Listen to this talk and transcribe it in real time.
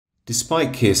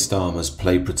Despite Keir Starmer's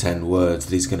play-pretend words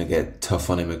that he's going to get tough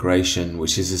on immigration,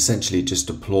 which is essentially just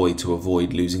a ploy to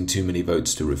avoid losing too many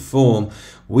votes to reform,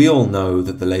 we all know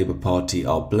that the Labour Party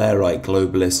are Blairite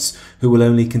globalists who will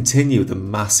only continue the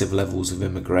massive levels of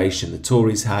immigration the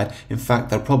Tories had. In fact,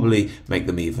 they'll probably make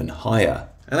them even higher.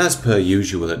 And as per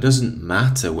usual, it doesn't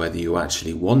matter whether you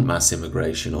actually want mass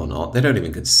immigration or not. They don't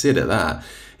even consider that.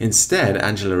 Instead,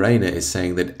 Angela Rayner is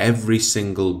saying that every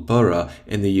single borough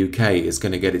in the UK is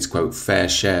going to get its, quote, fair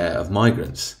share of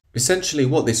migrants. Essentially,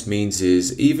 what this means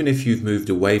is, even if you've moved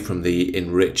away from the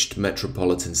enriched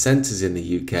metropolitan centres in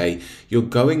the UK, you're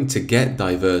going to get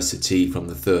diversity from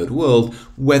the third world,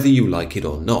 whether you like it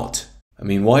or not. I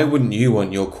mean, why wouldn't you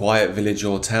want your quiet village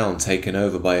or town taken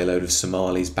over by a load of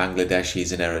Somalis,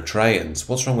 Bangladeshis and Eritreans?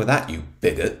 What's wrong with that, you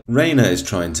bigot? Rayner is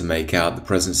trying to make out the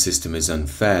present system is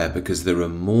unfair because there are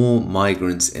more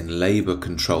migrants in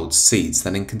Labour-controlled seats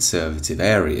than in Conservative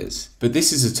areas. But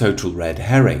this is a total red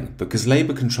herring, because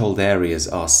Labour-controlled areas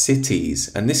are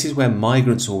cities, and this is where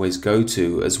migrants always go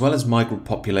to, as well as migrant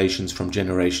populations from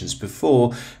generations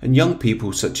before, and young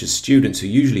people such as students who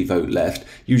usually vote left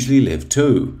usually live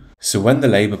too. So when the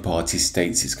Labour Party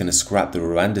states it's going to scrap the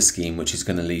Rwanda scheme, which is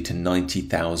going to lead to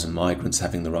 90,000 migrants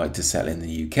having the right to settle in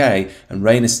the UK, and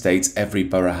Rayner states every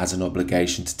borough has an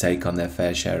obligation to take on their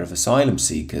fair share of asylum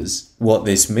seekers, what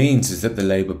this means is that the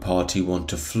Labour Party want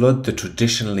to flood the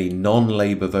traditionally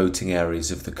non-Labour voting areas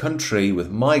of the country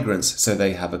with migrants so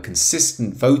they have a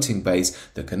consistent voting base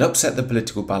that can upset the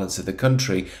political balance of the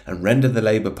country and render the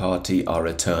Labour Party our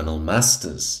eternal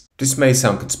masters. This may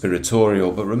sound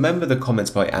conspiratorial, but remember the comments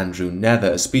by Andrew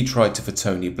Nether, a speechwriter for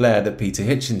Tony Blair, that Peter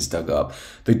Hitchens dug up.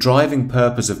 The driving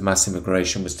purpose of mass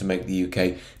immigration was to make the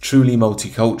UK truly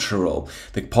multicultural.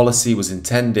 The policy was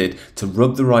intended to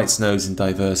rub the right's nose in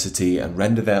diversity and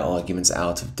render their arguments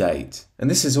out of date. And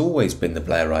this has always been the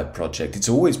Blairite project. It's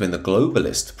always been the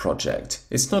globalist project.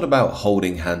 It's not about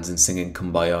holding hands and singing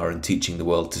Kumbaya and teaching the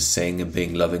world to sing and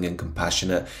being loving and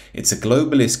compassionate. It's a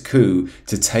globalist coup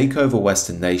to take over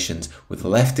Western nations with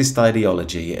leftist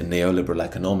ideology and neoliberal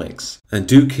economics. And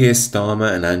do Keir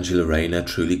Starmer and Angela Rayner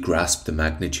truly grasp the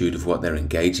magnitude of what they're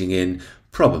engaging in?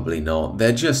 Probably not.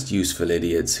 They're just useful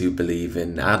idiots who believe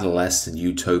in adolescent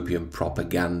utopian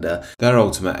propaganda. Their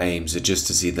ultimate aims are just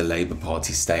to see the Labour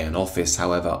Party stay in office.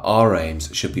 However, our aims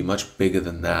should be much bigger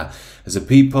than that. As a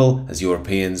people, as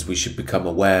Europeans, we should become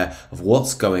aware of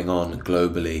what's going on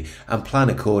globally and plan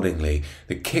accordingly.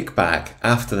 The kickback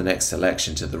after the next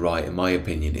election to the right, in my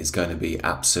opinion, is going to be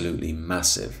absolutely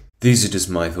massive. These are just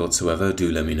my thoughts, however. Do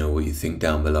let me know what you think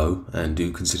down below, and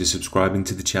do consider subscribing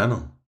to the channel.